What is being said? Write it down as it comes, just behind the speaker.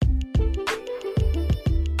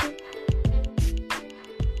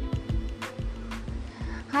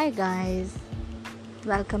Hi guys,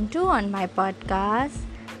 welcome to on my podcast.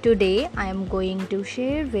 Today I am going to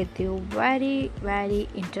share with you very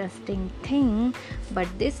interesting thing, but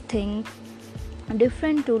this thing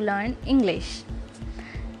different to learn English.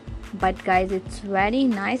 But guys, it's very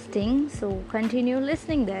nice thing, so continue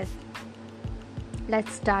listening this.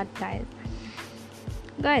 Let's start guys.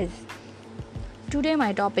 Guys, today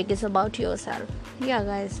my topic is about yourself. Yeah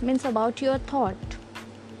guys, means about your thought.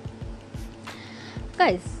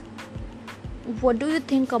 Guys, what do you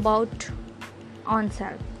think about on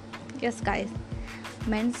self? Yes guys,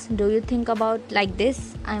 means do you think about like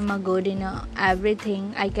this, I'm a good in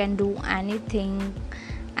everything, I can do anything,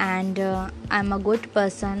 and I'm a good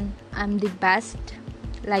person, I'm the best,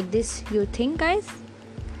 like this you think guys,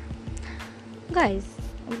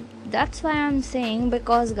 that's why I'm saying,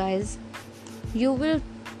 because guys, you will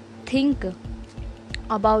think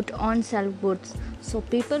about on self goods, so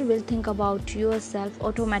people will think about yourself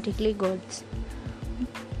automatically goods.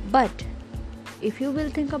 But if you will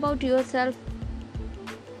think about yourself,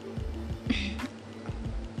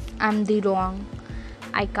 I'm the wrong,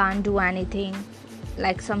 I can't do anything,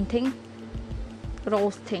 like something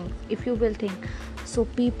gross thing, if you will think, so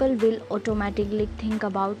people will automatically think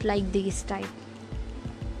about like this type.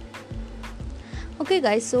 Okay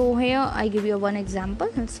guys, so here I give you one example,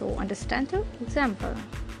 and so understand the example.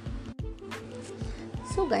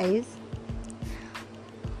 So guys,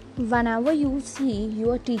 whenever you see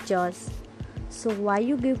your teachers, so why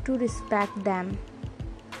you give to respect them?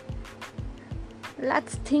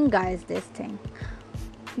 Let's think guys this thing,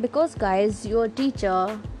 because guys, your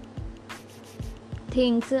teacher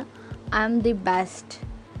thinks I'm the best,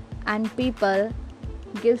 and people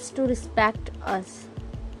gives to respect us,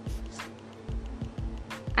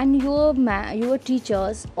 and your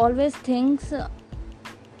teachers always thinks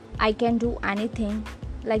I can do anything,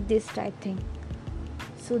 like this type thing.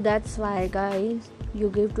 So that's why guys, you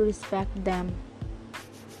give to respect them,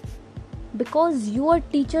 because your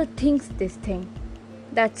teacher thinks this thing,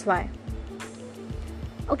 that's why.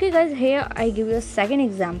 Okay guys, here I give you a second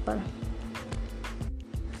example.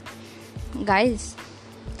 Guys,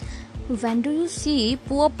 when do you see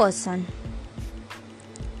poor person,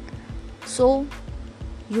 so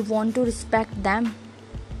you want to respect them?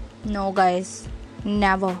 No guys,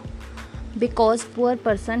 never, because poor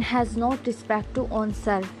person has no respect to own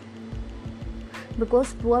self,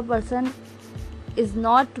 because poor person is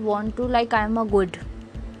not want to like I am a good,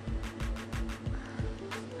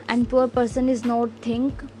 and poor person is not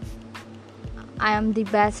think I am the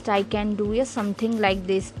best, I can do something like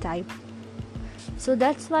this type. So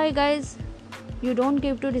that's why guys, you don't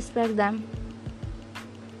give to respect them,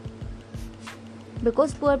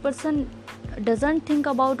 because poor person doesn't think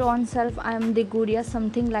about on self I am the good,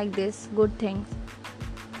 something like this good things.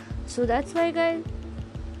 So that's why guys,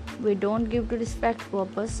 we don't give to respect poor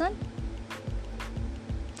person.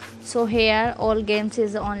 So here all games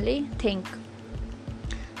is only think.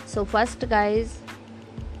 So first guys,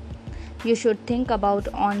 you should think about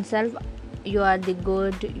on self, you are the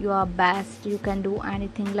good, you are best, you can do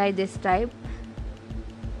anything, like this type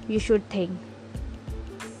you should think.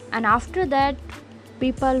 And after that,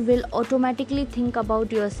 people will automatically think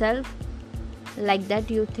about yourself like that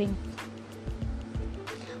you think.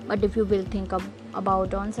 But if you will think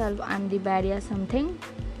about on self, I'm the bad, something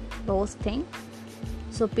those thing,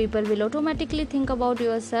 so people will automatically think about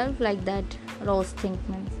yourself like that rose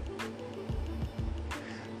thinking.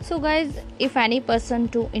 So guys, if any person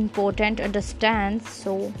too important understands,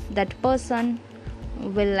 so that person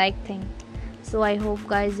will like thing. So I hope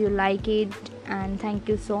guys you like it, and thank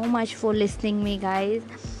you so much for listening me guys.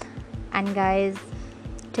 And guys,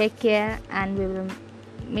 take care, and we will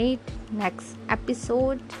meet next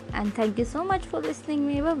episode, and thank you so much for listening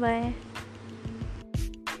me. Bye bye.